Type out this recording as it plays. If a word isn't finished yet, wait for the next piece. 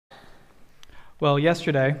Well,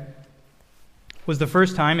 yesterday was the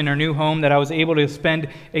first time in our new home that I was able to spend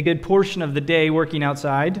a good portion of the day working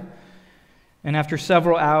outside. And after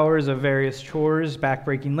several hours of various chores,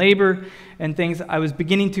 backbreaking labor, and things, I was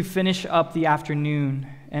beginning to finish up the afternoon.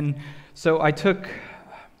 And so I took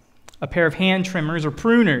a pair of hand trimmers or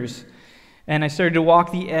pruners, and I started to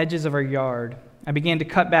walk the edges of our yard. I began to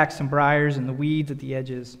cut back some briars and the weeds at the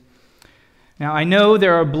edges. Now, I know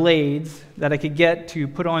there are blades that I could get to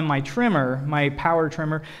put on my trimmer, my power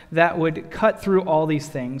trimmer, that would cut through all these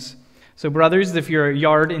things. So, brothers, if you're a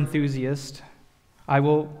yard enthusiast, I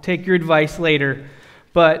will take your advice later.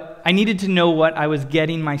 But I needed to know what I was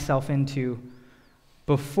getting myself into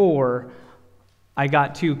before I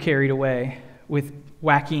got too carried away with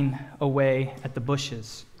whacking away at the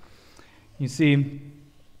bushes. You see,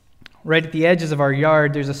 right at the edges of our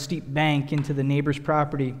yard, there's a steep bank into the neighbor's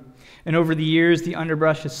property. And over the years, the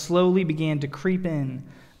underbrush has slowly began to creep in,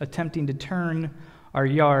 attempting to turn our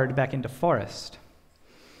yard back into forest.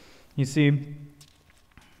 You see,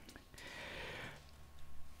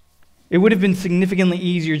 it would have been significantly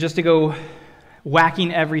easier just to go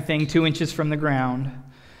whacking everything 2 inches from the ground.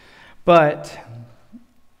 But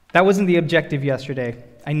that wasn't the objective yesterday.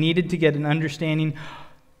 I needed to get an understanding,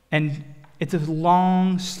 and it's a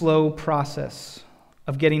long, slow process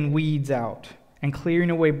of getting weeds out and clearing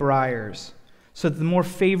away briars so that the more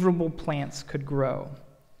favorable plants could grow.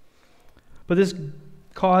 But this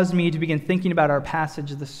caused me to begin thinking about our passage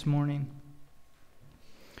this morning.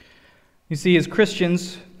 You see, as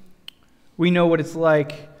Christians, we know what it's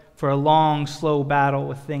like for a long, slow battle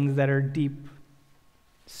with things that are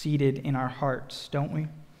deep-seated in our hearts, don't we?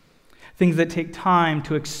 Things that take time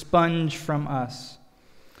to expunge from us.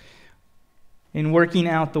 In working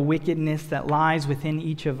out the wickedness that lies within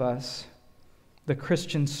each of us, the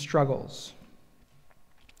Christian struggles.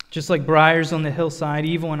 Just like briars on the hillside,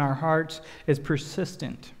 evil in our hearts is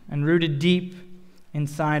persistent and rooted deep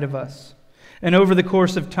inside of us. And over the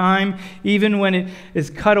course of time, even when it is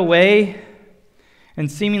cut away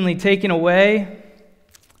and seemingly taken away,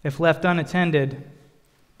 if left unattended,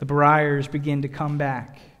 the briars begin to come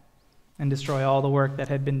back and destroy all the work that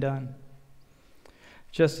had been done.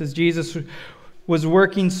 Just as Jesus was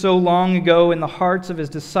working so long ago in the hearts of his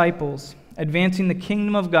disciples, advancing the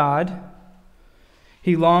kingdom of God,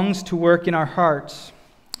 he longs to work in our hearts.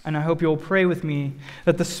 And I hope you'll pray with me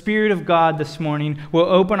that the Spirit of God this morning will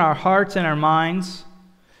open our hearts and our minds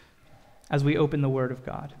as we open the Word of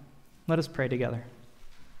God. Let us pray together.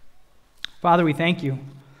 Father, we thank you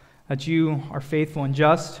that you are faithful and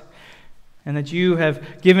just, and that you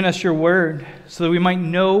have given us your Word so that we might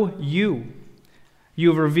know you. You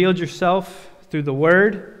have revealed yourself through the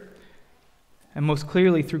Word, and most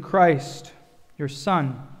clearly through Christ, your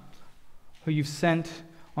Son, who you've sent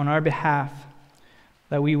on our behalf,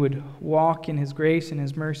 that we would walk in his grace and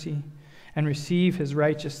his mercy and receive his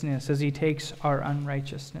righteousness as he takes our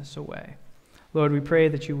unrighteousness away. Lord, we pray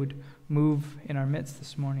that you would move in our midst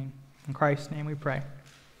this morning. In Christ's name we pray.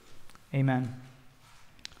 Amen.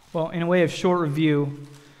 Well, in a way of short review,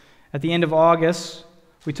 at the end of August,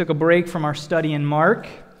 we took a break from our study in Mark,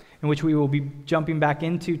 in which we will be jumping back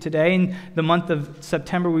into today. In the month of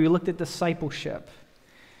September, we looked at discipleship.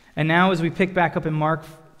 And now as we pick back up in Mark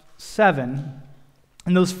 7,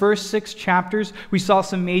 in those first 6 chapters, we saw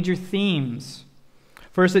some major themes.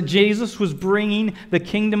 First, that Jesus was bringing the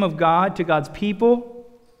kingdom of God to God's people.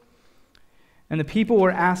 And the people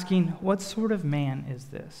were asking, what sort of man is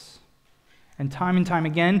this? And time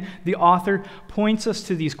again, the author points us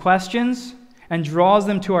to these questions and draws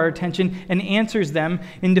them to our attention and answers them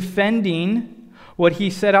in defending what he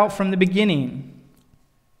set out from the beginning.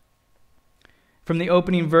 From the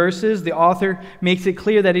opening verses, the author makes it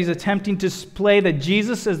clear that he's attempting to display that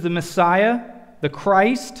Jesus is the Messiah, the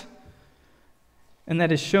Christ, and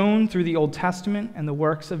that is shown through the Old Testament and the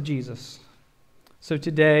works of Jesus. So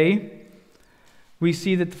today, we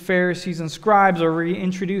see that the Pharisees and scribes are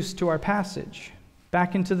reintroduced to our passage,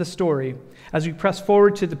 back into the story, as we press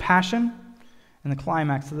forward to the passion and the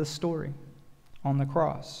climax of this story on the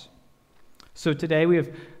cross. So today we have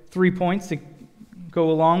 3 points to go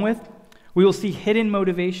along with. We will see hidden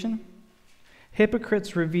motivation,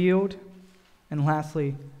 hypocrites revealed, and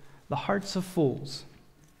lastly, the hearts of fools.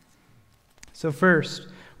 So first,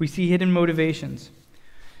 we see hidden motivations.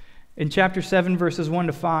 In chapter 7, verses 1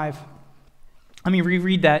 to 5, let me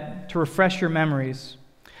reread that to refresh your memories.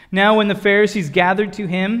 Now when the Pharisees gathered to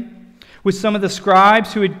him with some of the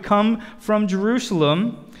scribes who had come from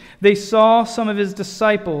Jerusalem, they saw some of his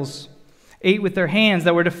disciples ate with their hands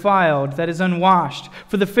that were defiled, that is, unwashed.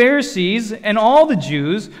 For the Pharisees and all the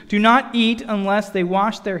Jews do not eat unless they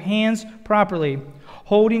wash their hands properly.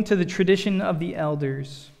 holding to the tradition of the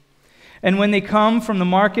elders. And when they come from the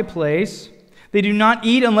marketplace, they do not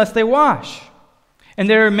eat unless they wash. And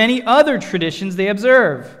there are many other traditions they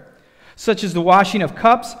observe, such as the washing of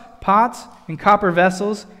cups, pots, and copper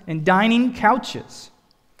vessels, and dining couches.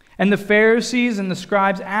 And the Pharisees and the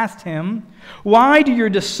scribes asked him, "Why do your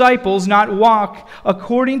disciples not walk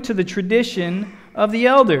according to the tradition of the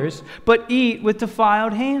elders, but eat with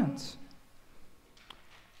defiled hands?"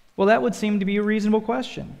 Well, that would seem to be a reasonable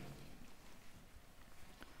question.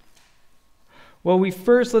 Well,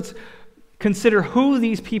 let's consider who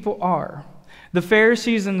these people are. The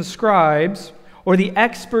Pharisees and the scribes, or the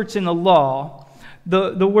experts in the law.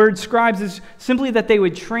 The word scribes is simply that they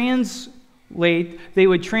would transfer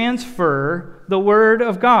the word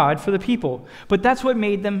of God for the people. But that's what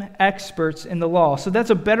made them experts in the law. So that's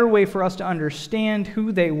a better way for us to understand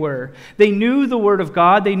who they were. They knew the word of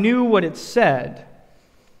God. They knew what it said.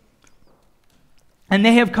 And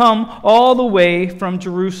they have come all the way from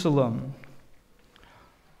Jerusalem,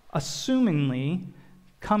 assumingly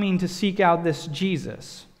coming to seek out this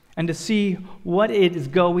Jesus and to see what is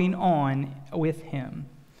going on with him.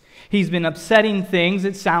 He's been upsetting things,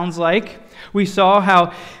 it sounds like. We saw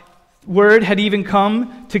how word had even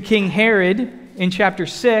come to King Herod in chapter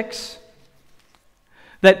 6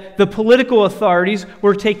 that the political authorities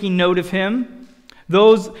were taking note of him.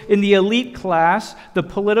 Those in the elite class, the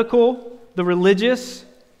political, the religious,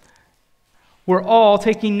 were all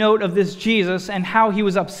taking note of this Jesus and how he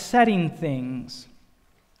was upsetting things.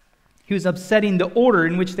 He was upsetting the order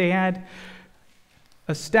in which they had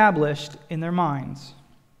established in their minds.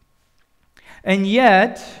 And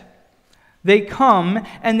yet, they come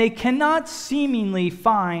and they cannot seemingly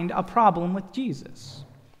find a problem with Jesus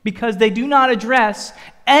because they do not address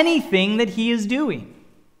anything that he is doing.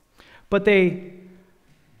 But they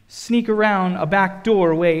sneak around a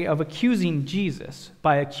backdoor way of accusing Jesus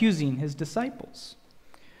by accusing his disciples.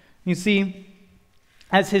 You see,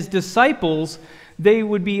 as his disciples, they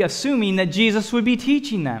would be assuming that Jesus would be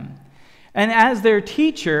teaching them. And as their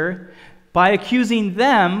teacher, by accusing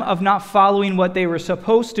them of not following what they were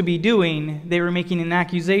supposed to be doing, they were making an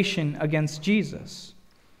accusation against Jesus.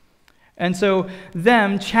 And so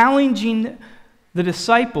them challenging the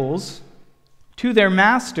disciples to their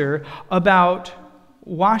master about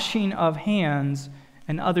washing of hands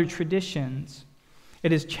and other traditions,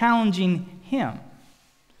 it is challenging him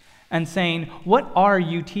and saying, "What are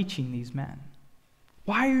you teaching these men?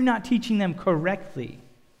 Why are you not teaching them correctly?"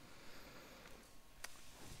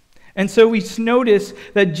 And so we notice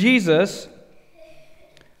that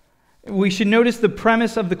we should notice the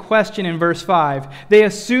premise of the question in verse 5. They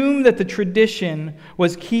assume that the tradition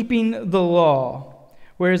was keeping the law,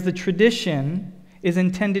 whereas the tradition is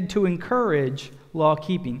intended to encourage law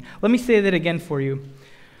keeping. Let me say that again for you.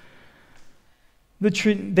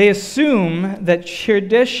 They assume that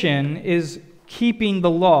tradition is keeping the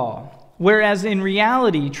law, whereas in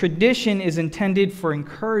reality, tradition is intended for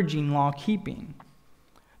encouraging law keeping.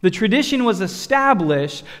 The tradition was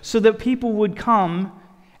established so that people would come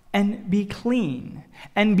and be clean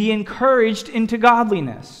and be encouraged into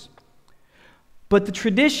godliness. But the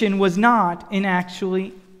tradition was not in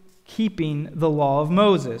actually keeping the law of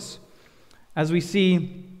Moses. As we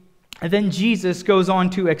see, and then Jesus goes on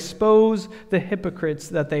to expose the hypocrites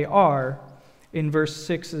that they are in verse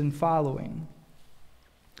 6 and following.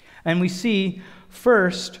 And we see,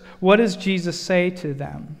 first, what does Jesus say to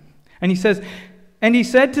them? And he says, "And he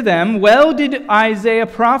said to them, 'Well did Isaiah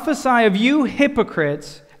prophesy of you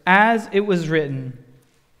hypocrites, as it was written,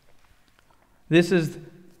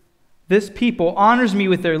 This people honors me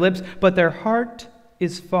with their lips, but their heart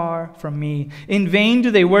is far from me. In vain do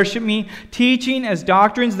they worship me, teaching as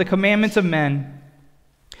doctrines the commandments of men.'"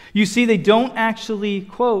 You see, they don't actually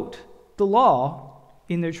quote the law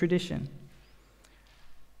in their tradition.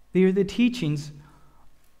 They are the teachings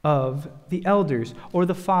of the elders or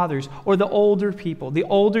the fathers or the older people, the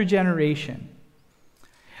older generation.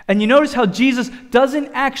 And you notice how Jesus doesn't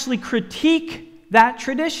actually critique that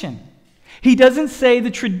tradition. He doesn't say the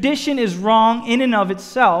tradition is wrong in and of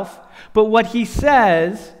itself, but what he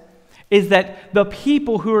says is that the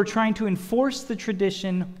people who are trying to enforce the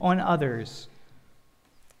tradition on others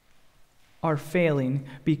are failing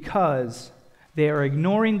because they are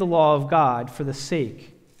ignoring the law of God for the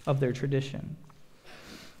sake of their tradition.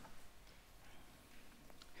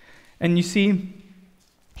 And you see,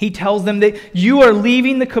 he tells them that you are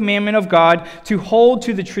leaving the commandment of God to hold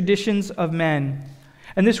to the traditions of men.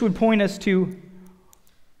 And this would point us to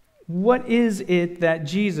what is it that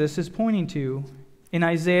Jesus is pointing to in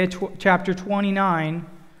Isaiah chapter 29,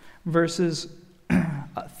 verses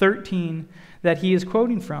 13, that he is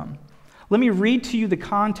quoting from. Let me read to you the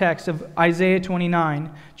context of Isaiah 29,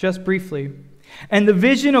 just briefly. And the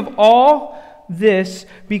vision of all this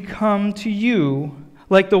become to you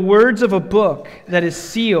like the words of a book that is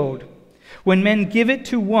sealed, when men give it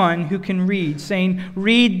to one who can read, saying,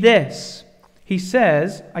 "Read this." He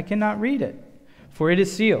says, "I cannot read it, for it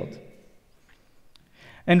is sealed."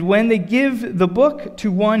 And when they give the book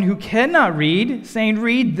to one who cannot read, saying,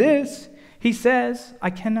 "Read this," he says,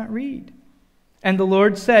 "I cannot read." And the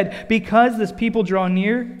Lord said, "Because this people draw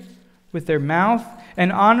near with their mouth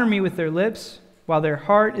and honor me with their lips, while their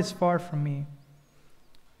heart is far from me,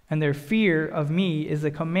 and their fear of me is a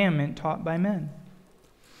commandment taught by men."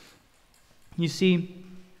 You see,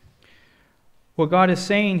 what God is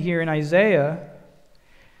saying here in Isaiah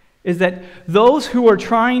is that those who are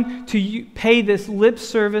trying to pay this lip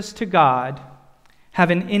service to God have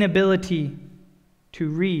an inability to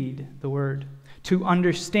read the Word, to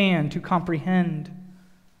understand, to comprehend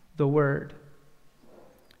the Word.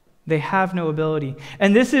 They have no ability.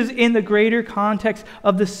 And this is in the greater context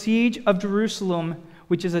of the siege of Jerusalem,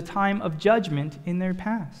 which is a time of judgment in their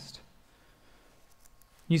past.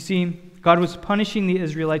 You see, God was punishing the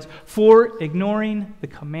Israelites for ignoring the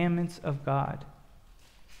commandments of God.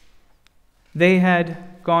 They had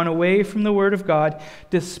gone away from the Word of God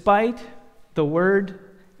despite the word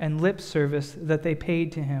and lip service that they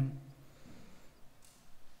paid to Him.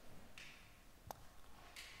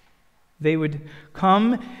 They would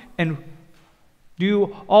come and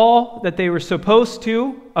do all that they were supposed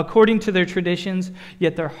to according to their traditions,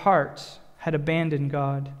 yet their hearts had abandoned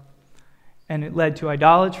God. And it led to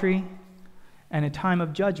idolatry and a time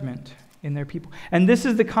of judgment in their people. And this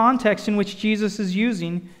is the context in which Jesus is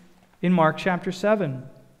using in Mark chapter 7.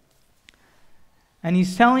 And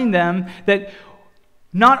he's telling them that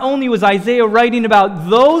not only was Isaiah writing about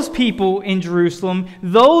those people in Jerusalem,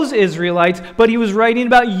 those Israelites, but he was writing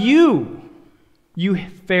about you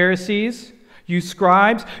Pharisees, you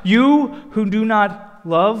scribes, you who do not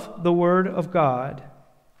love the word of God,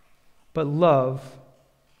 but love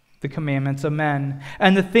the commandments of men,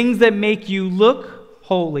 and the things that make you look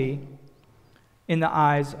holy in the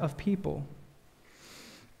eyes of people.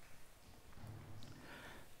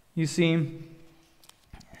 You see,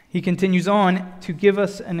 he continues on to give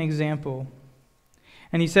us an example.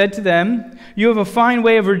 And he said to them, "You have a fine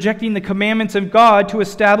way of rejecting the commandments of God to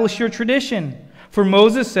establish your tradition. For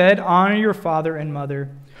Moses said, 'Honor your father and mother.'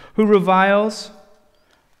 Who reviles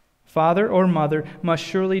father or mother must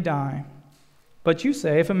surely die. But you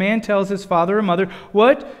say, if a man tells his father or mother,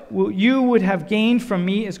 'What you would have gained from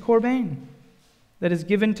me is korban, that is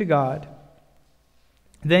given to God,'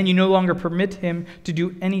 then you no longer permit him to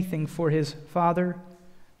do anything for his father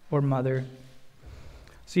or mother."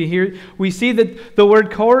 See, here we see that the word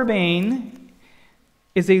korban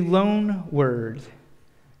is a loan word.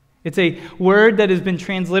 It's a word that has been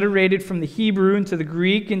transliterated from the Hebrew into the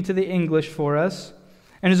Greek into the English for us,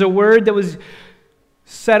 and is a word that was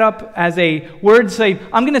set up as a word to say,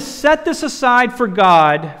 I'm going to set this aside for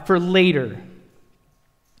God for later.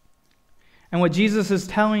 And what Jesus is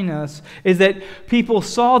telling us is that people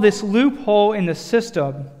saw this loophole in the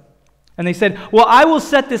system, and they said, well, I will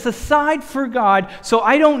set this aside for God, so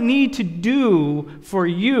I don't need to do for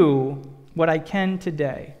you what I can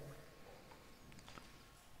today.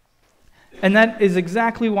 And that is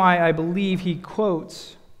exactly why I believe he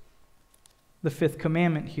quotes the fifth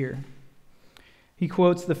commandment here. He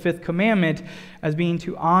quotes the fifth commandment as being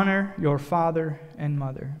to honor your father and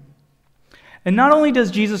mother. And not only does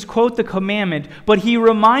Jesus quote the commandment, but he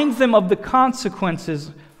reminds them of the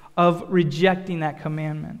consequences of rejecting that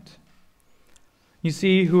commandment. You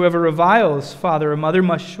see, whoever reviles father or mother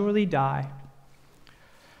must surely die.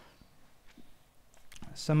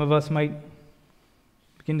 Some of us might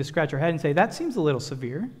begin to scratch our head and say, that seems a little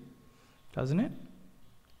severe, doesn't it?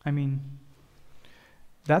 I mean,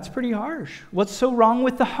 that's pretty harsh. What's so wrong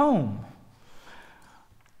with the home?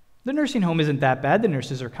 The nursing home isn't that bad. The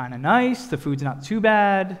nurses are kind of nice. The food's not too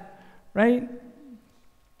bad, right?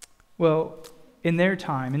 Well, in their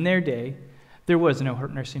time, in their day, there was no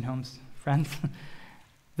nursing homes, friends.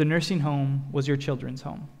 The nursing home was your children's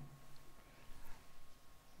home.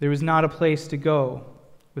 There was not a place to go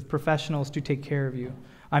with professionals to take care of you.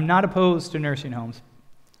 I'm not opposed to nursing homes,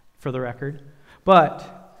 for the record,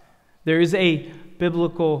 but there is a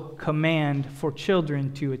biblical command for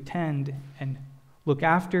children to attend and look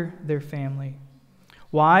after their family.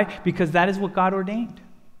 Why? Because that is what God ordained.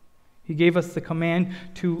 He gave us the command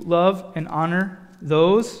to love and honor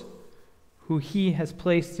those who He has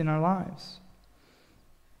placed in our lives.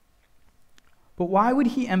 But why would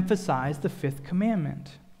He emphasize the fifth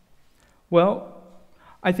commandment? Well,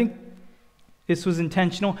 I think This was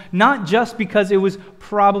intentional, not just because it was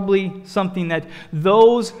probably something that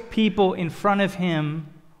those people in front of him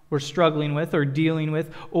were struggling with or dealing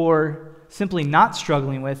with or simply not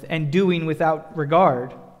struggling with and doing without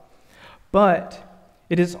regard, but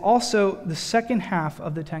it is also the second half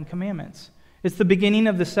of the Ten Commandments. It's the beginning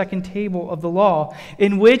of the second table of the law,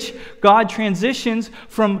 in which God transitions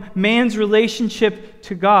from man's relationship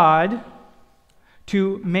to God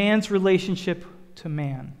to man's relationship to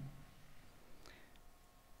man.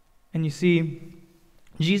 And you see,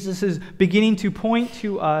 Jesus is beginning to point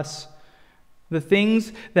to us the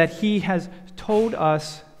things that he has told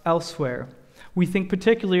us elsewhere. We think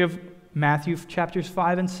particularly of Matthew chapters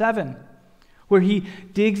 5 and 7, where he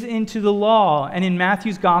digs into the law. And in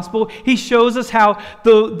Matthew's gospel, he shows us how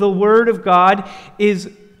the word of God is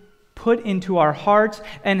put into our hearts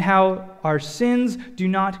and how our sins do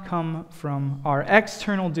not come from our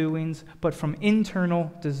external doings, but from internal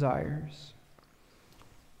desires.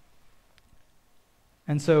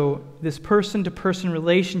 And so this person-to-person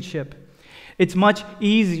relationship, it's much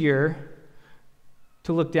easier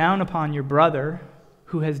to look down upon your brother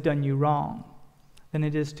who has done you wrong than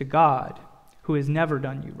it is to God who has never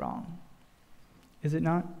done you wrong. Is it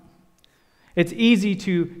not? It's easy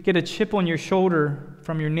to get a chip on your shoulder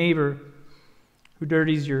from your neighbor who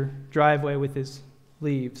dirties your driveway with his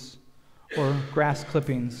leaves or grass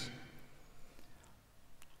clippings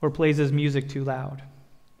or plays his music too loud,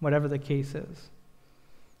 whatever the case is.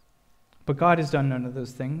 But God has done none of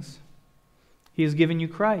those things. He has given you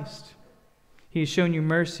Christ. He has shown you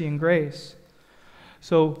mercy and grace.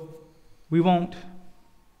 So we won't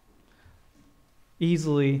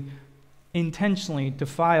easily, intentionally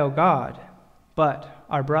defile God, but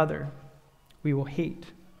our brother we will hate.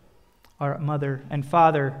 Our mother and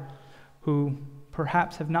father, who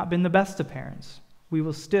perhaps have not been the best of parents, we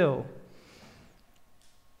will still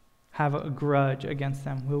have a grudge against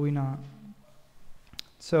them, will we not?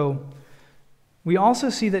 So, we also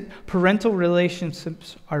see that parental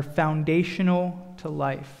relationships are foundational to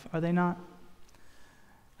life, are they not?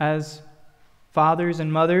 As fathers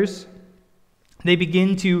and mothers, they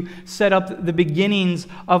begin to set up the beginnings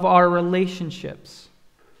of our relationships.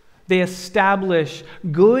 They establish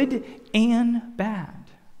good and bad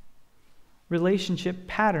relationship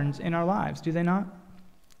patterns in our lives, do they not?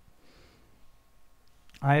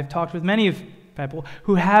 I have talked with many of people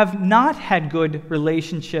who have not had good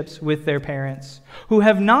relationships with their parents, who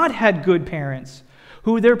have not had good parents,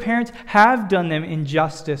 who their parents have done them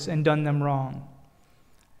injustice and done them wrong,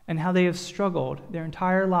 and how they have struggled their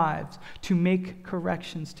entire lives to make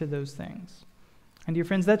corrections to those things. And dear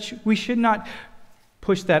friends, we should not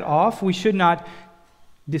push that off. We should not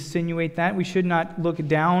dissimulate that. We should not look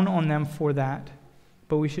down on them for that,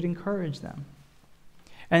 but we should encourage them.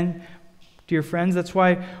 And dear friends, that's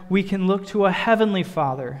why we can look to a heavenly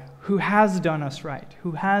Father who has done us right,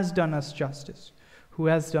 who has done us justice, who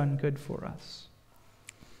has done good for us.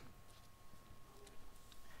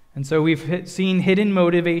 And so we've seen hidden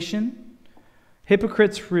motivation,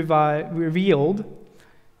 hypocrites revealed,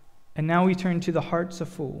 and now we turn to the hearts of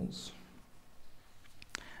fools.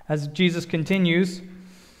 As Jesus continues,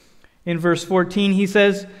 in verse 14, he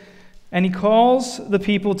says, "And he calls the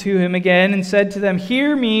people to him again and said to them,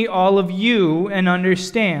 'Hear me, all of you, and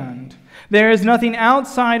understand. There is nothing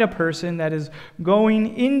outside a person that is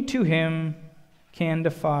going into him can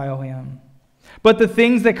defile him. But the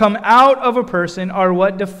things that come out of a person are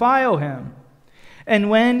what defile him.' And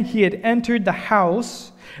when he had entered the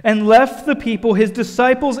house and left the people, his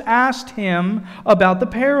disciples asked him about the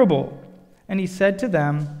parable. And he said to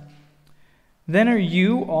them, 'Then are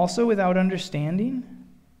you also without understanding?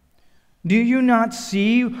 Do you not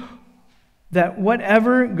see that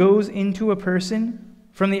whatever goes into a person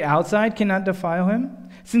from the outside cannot defile him,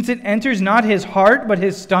 since it enters not his heart but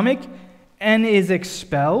his stomach and is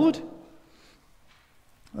expelled?'"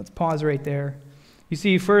 Let's pause right there. You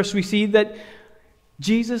see, first we see that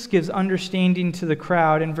Jesus gives understanding to the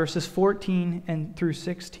crowd in verses 14 and through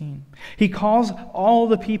 16. He calls all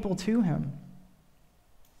the people to him.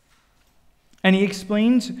 And he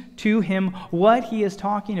explains to him what he is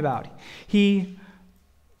talking about. He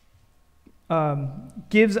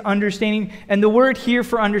gives understanding. And the word here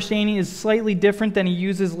for understanding is slightly different than he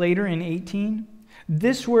uses later in 18.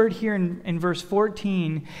 This word here in verse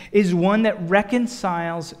 14 is one that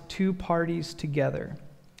reconciles two parties together.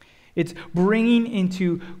 It's bringing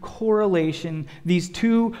into correlation these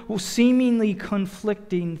two seemingly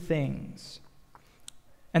conflicting things.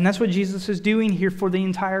 And that's what Jesus is doing here for the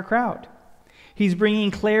entire crowd. He's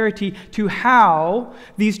bringing clarity to how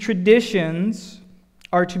these traditions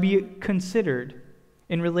are to be considered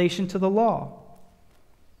in relation to the law.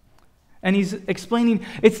 And he's explaining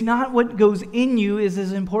it's not what goes in you is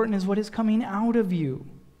as important as what is coming out of you.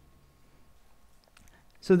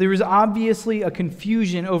 So there was obviously a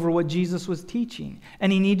confusion over what Jesus was teaching,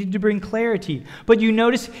 and he needed to bring clarity. But you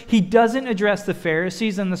notice he doesn't address the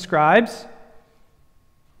Pharisees and the scribes.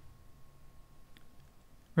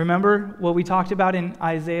 Remember what we talked about in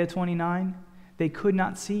Isaiah 29? They could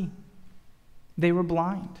not see. They were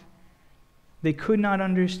blind. They could not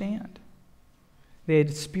understand. They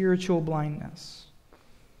had spiritual blindness.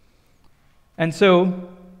 And so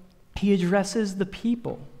he addresses the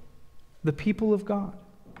people of God.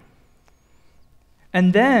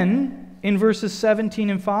 And then, in verses 17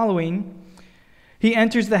 and following, he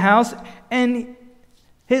enters the house, and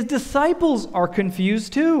his disciples are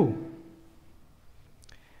confused too.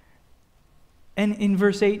 And in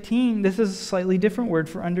verse 18, this is a slightly different word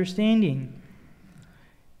for understanding.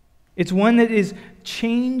 It's one that is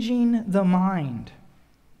changing the mind.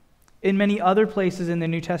 In many other places in the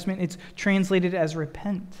New Testament, it's translated as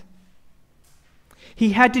repent.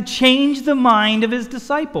 He had to change the mind of his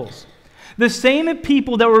disciples. The same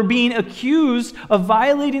people that were being accused of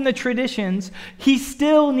violating the traditions, he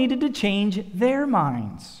still needed to change their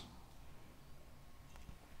minds.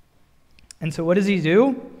 And so what does he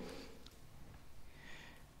do?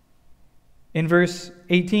 In verse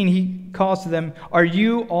 18, he calls to them, "Are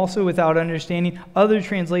you also without understanding?" Other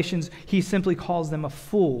translations, he simply calls them a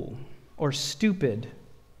fool or stupid.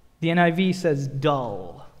 The NIV says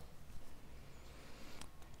dull.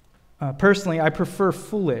 Personally, I prefer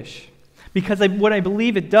foolish, because what I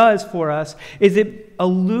believe it does for us is it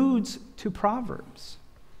alludes to Proverbs.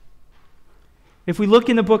 If we look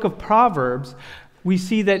in the book of Proverbs, we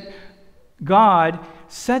see that God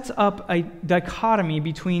sets up a dichotomy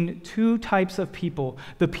between two types of people.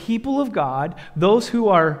 The people of God, those who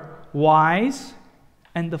are wise,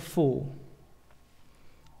 and the fool.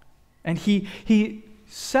 And he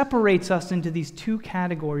separates us into these two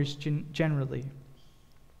categories generally.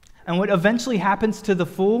 And what eventually happens to the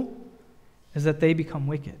fool is that they become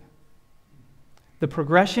wicked. The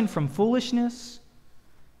progression from foolishness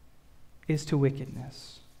is to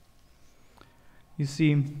wickedness. You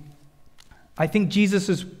see, I think Jesus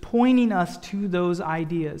is pointing us to those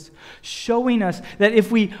ideas, showing us that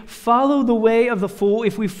if we follow the way of the fool,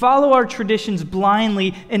 if we follow our traditions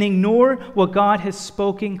blindly and ignore what God has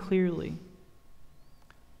spoken clearly,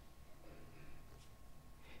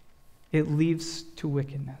 it leads to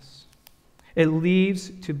wickedness. It leads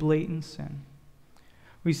to blatant sin.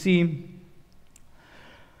 We see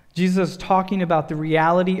Jesus talking about the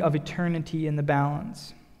reality of eternity in the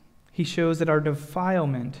balance. He shows that our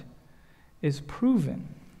defilement is proven,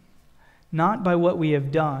 not by what we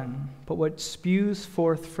have done, but what spews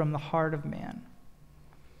forth from the heart of man.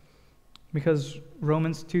 Because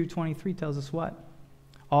Romans 2:23 tells us what?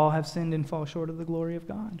 All have sinned and fall short of the glory of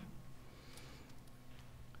God.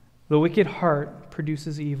 The wicked heart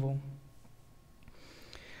produces evil.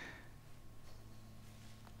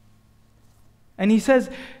 And he says,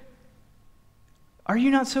 are you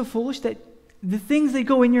not so foolish that the things that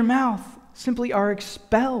go in your mouth simply are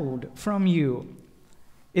expelled from you?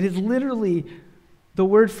 It is literally the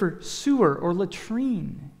word for sewer or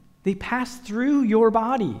latrine. They pass through your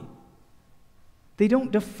body. They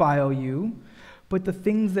don't defile you, but the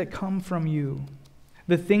things that come from you,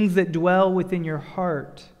 the things that dwell within your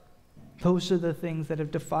heart, those are the things that have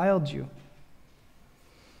defiled you.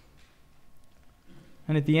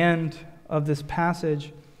 And at the end of this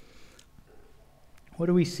passage, what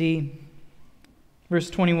do we see? Verse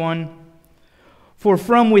 21, for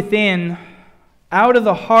from within, out of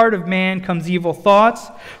the heart of man comes evil thoughts,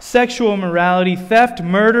 sexual immorality, theft,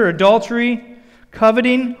 murder, adultery,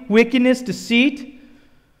 coveting, wickedness, deceit,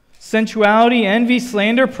 sensuality, envy,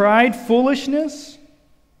 slander, pride, foolishness.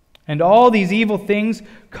 And all these evil things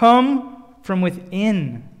come from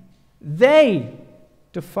within. They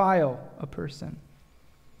defile a person.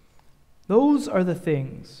 Those are the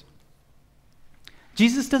things.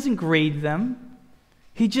 Jesus doesn't grade them.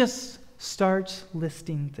 He just starts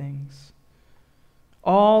listing things.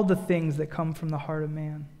 All the things that come from the heart of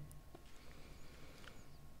man.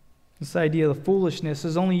 This idea of foolishness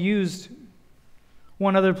is only used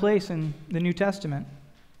one other place in the New Testament.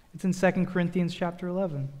 It's in 2 Corinthians chapter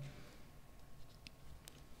 11.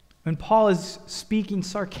 When Paul is speaking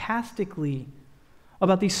sarcastically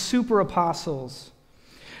about these super apostles,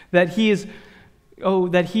 that he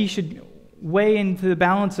should weigh into the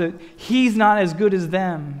balance of, he's not as good as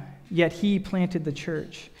them, yet he planted the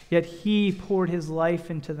church, yet he poured his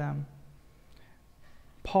life into them.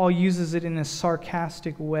 Paul uses it in a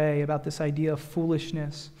sarcastic way about this idea of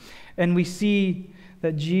foolishness. And we see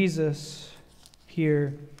that Jesus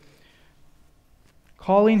here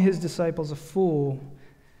calling his disciples a fool,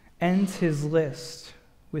 ends his list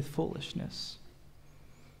with foolishness.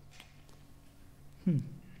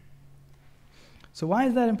 So why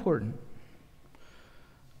is that important?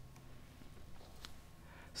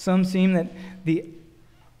 Some seem that the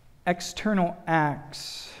external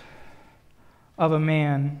acts of a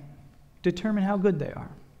man determine how good they are.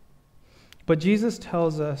 But Jesus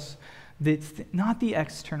tells us that it's not the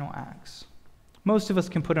external acts. Most of us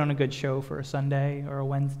can put on a good show for a Sunday or a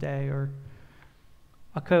Wednesday or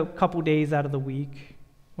a couple days out of the week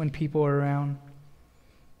when people are around.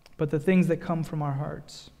 But the things that come from our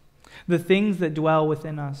hearts, the things that dwell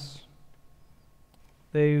within us,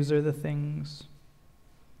 those are the things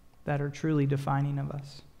that are truly defining of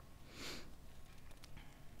us.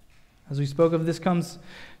 As we spoke of, this comes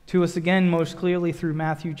to us again most clearly through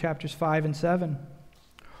Matthew chapters 5 and 7,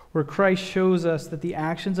 where Christ shows us that the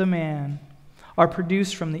actions of man are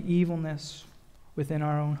produced from the evilness within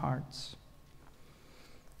our own hearts.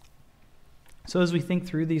 So as we think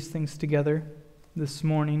through these things together this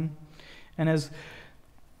morning, and as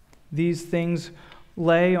these things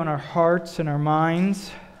lay on our hearts and our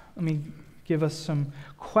minds, let me give us some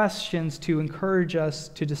questions to encourage us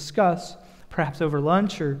to discuss, perhaps over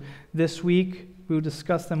lunch or this week. We'll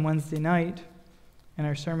discuss them Wednesday night in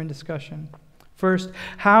our sermon discussion. First,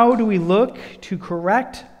 how do we look to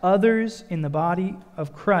correct others in the body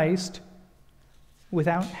of Christ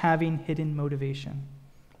without having hidden motivation?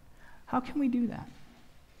 How can we do that?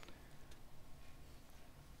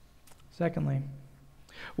 Secondly,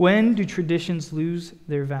 when do traditions lose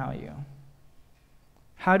their value?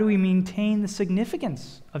 How do we maintain the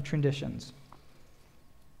significance of traditions?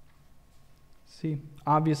 See,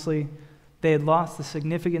 obviously, they had lost the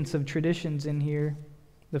significance of traditions in here,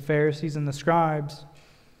 the Pharisees and the scribes,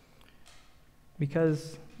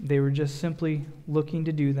 because they were just simply looking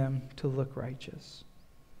to do them to look righteous.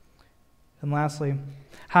 And lastly,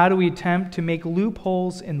 how do we attempt to make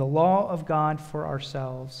loopholes in the law of God for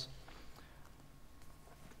ourselves?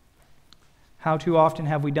 How too often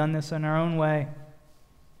have we done this in our own way?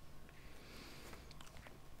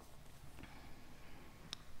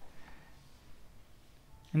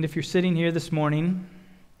 And if you're sitting here this morning,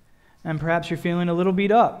 and perhaps you're feeling a little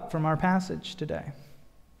beat up from our passage today,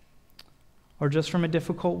 or just from a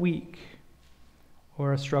difficult week,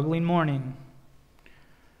 or a struggling morning,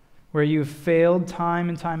 where you've failed time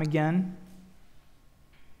and time again,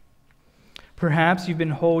 perhaps you've been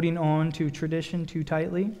holding on to tradition too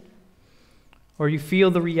tightly, or you feel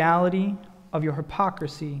the reality of your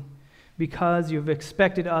hypocrisy because you've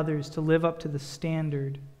expected others to live up to the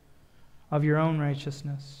standard of your own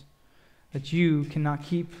righteousness that you cannot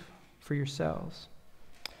keep for yourselves.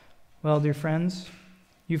 Well, dear friends,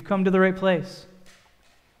 you've come to the right place.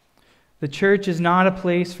 The church is not a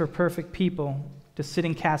place for perfect people to sit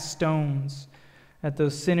and cast stones at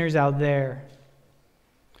those sinners out there,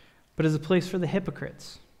 but is a place for the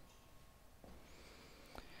hypocrites,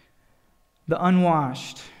 the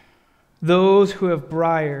unwashed, those who have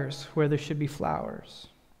briars where there should be flowers.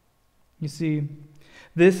 You see,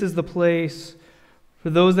 this is the place for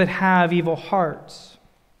those that have evil hearts.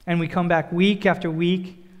 And we come back week after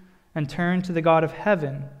week and turn to the God of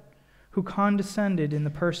heaven, who condescended in the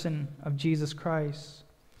person of Jesus Christ,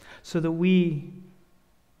 so that we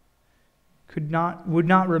would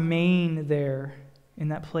not remain there in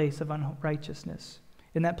that place of unrighteousness,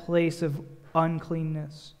 in that place of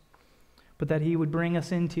uncleanness, but that he would bring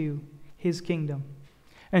us into his kingdom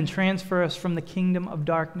and transfer us from the kingdom of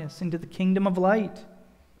darkness into the kingdom of light.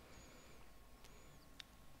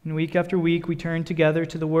 And week after week, we turn together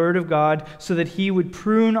to the Word of God so that he would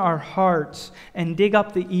prune our hearts and dig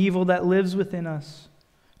up the evil that lives within us,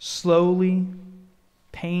 slowly,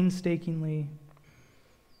 painstakingly,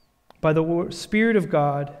 by the Spirit of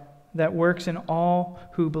God that works in all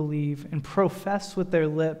who believe and profess with their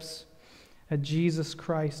lips that Jesus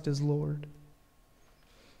Christ is Lord.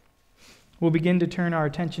 We'll begin to turn our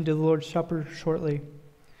attention to the Lord's Supper shortly.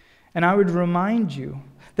 And I would remind you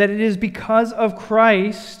that it is because of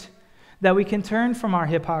Christ that we can turn from our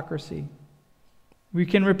hypocrisy. We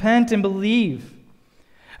can repent and believe.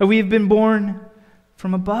 And we have been born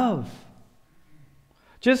from above.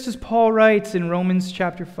 Just as Paul writes in Romans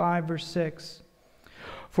chapter 5, verse 6,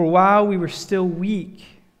 "For while we were still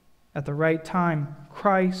weak, at the right time,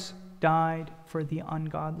 Christ died for the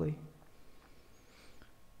ungodly."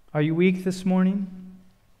 Are you weak this morning?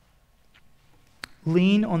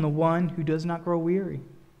 Lean on the one who does not grow weary.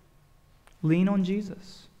 Lean on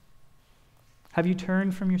Jesus. Have you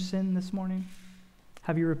turned from your sin this morning?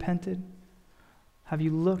 Have you repented? Have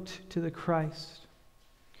you looked to the Christ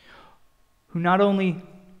who not only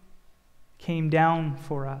came down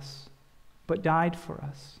for us, but died for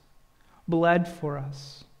us, bled for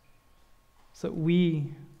us, so that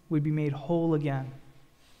we would be made whole again.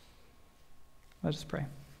 Let us pray.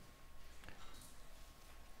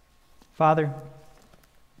 Father,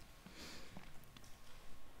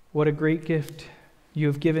 what a great gift you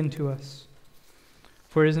have given to us.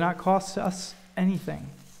 For it has not cost us anything,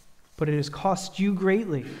 but it has cost you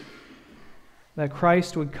greatly that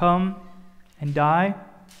Christ would come and die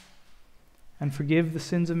and forgive the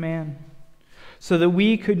sins of man, so that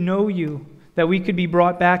we could know you, that we could be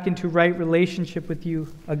brought back into right relationship with you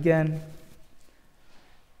again,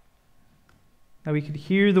 that we could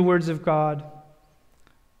hear the words of God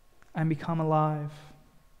and become alive,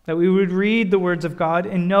 that we would read the words of God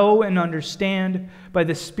and know and understand by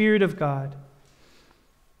the Spirit of God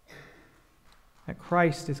that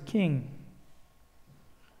Christ is King,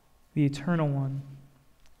 the Eternal One,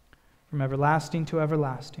 from everlasting to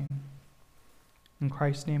everlasting. In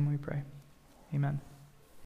Christ's name we pray. Amen.